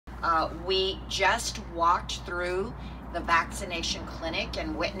We just walked through the vaccination clinic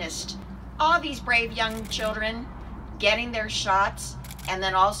and witnessed all these brave young children getting their shots, and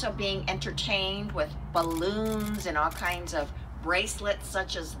then also being entertained with balloons and all kinds of bracelets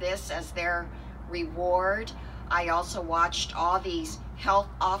such as this as their reward. I also watched all these health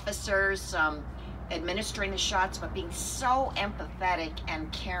officers administering the shots, but being so empathetic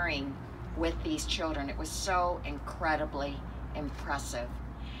and caring with these children. It was so incredibly impressive.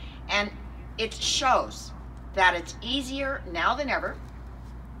 And it shows that it's easier now than ever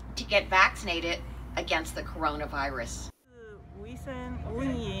to get vaccinated against the coronavirus. Wu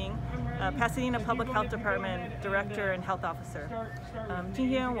Ying, Pasadena Public Health Department Director and Health Officer. 今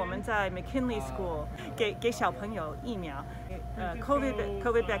天我们在 McKinley School 给小朋友疫苗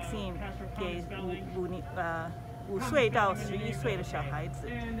，COVID vaccine 给5岁到11岁的小孩子，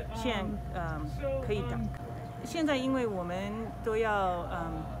现可以打。现在因为我们都要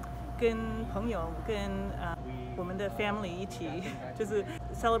跟朋友跟我们的 family 一起就是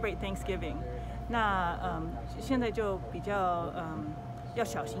celebrate Thanksgiving。那现在就比较要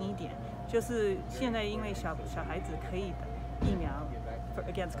小心一点，就是现在因为小孩子可以打疫苗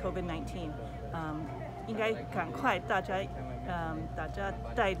against COVID-19，应该赶快大家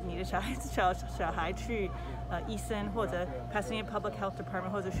带你的小孩去医生或者 Pasadena Public Health Department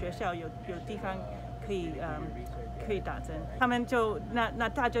或者学校有地方可以打针，他们就那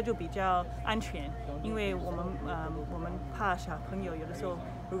大家就比较安全，因为我们怕小朋友有的时候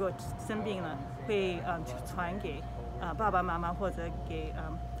如果生病了会传给爸爸妈妈或者给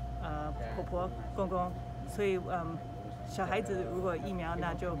婆婆公公，所以小孩子如果疫苗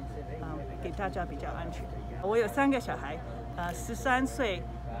那就给大家比较安全。我有3个小孩，13岁、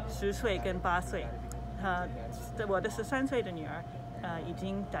10岁跟8岁，我的13岁的女儿已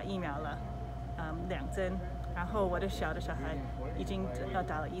经打疫苗了2针。然后我的小孩已经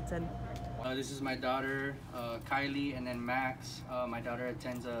打了1针。This is my daughter, Kylie, and then Max. My daughter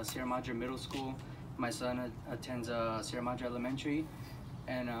attends Sierra Madre Middle School. My son attends Sierra Madre Elementary.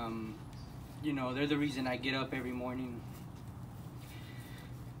 And, you know, they're the reason I get up every morning.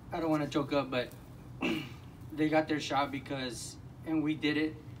 I don't want to choke up, but they got their shot because, and we did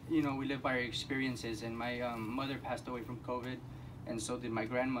it, you know, we live by our experiences. And my mother passed away from COVID, and so did my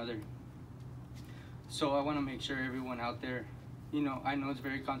grandmother. So I want to make sure everyone out there, you know, I know it's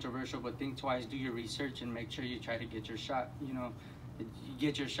very controversial, but think twice, do your research, and make sure you try to get your shot. You know, you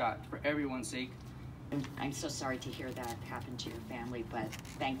get your shot for everyone's sake. I'm so sorry to hear that happened to your family, but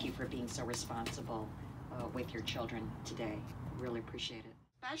thank you for being so responsible with your children today. Really appreciate it.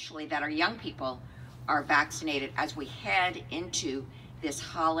 Especially that our young people are vaccinated as we head into this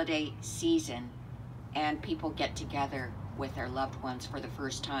holiday season and people get together with their loved ones for the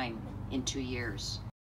first time in 2 years.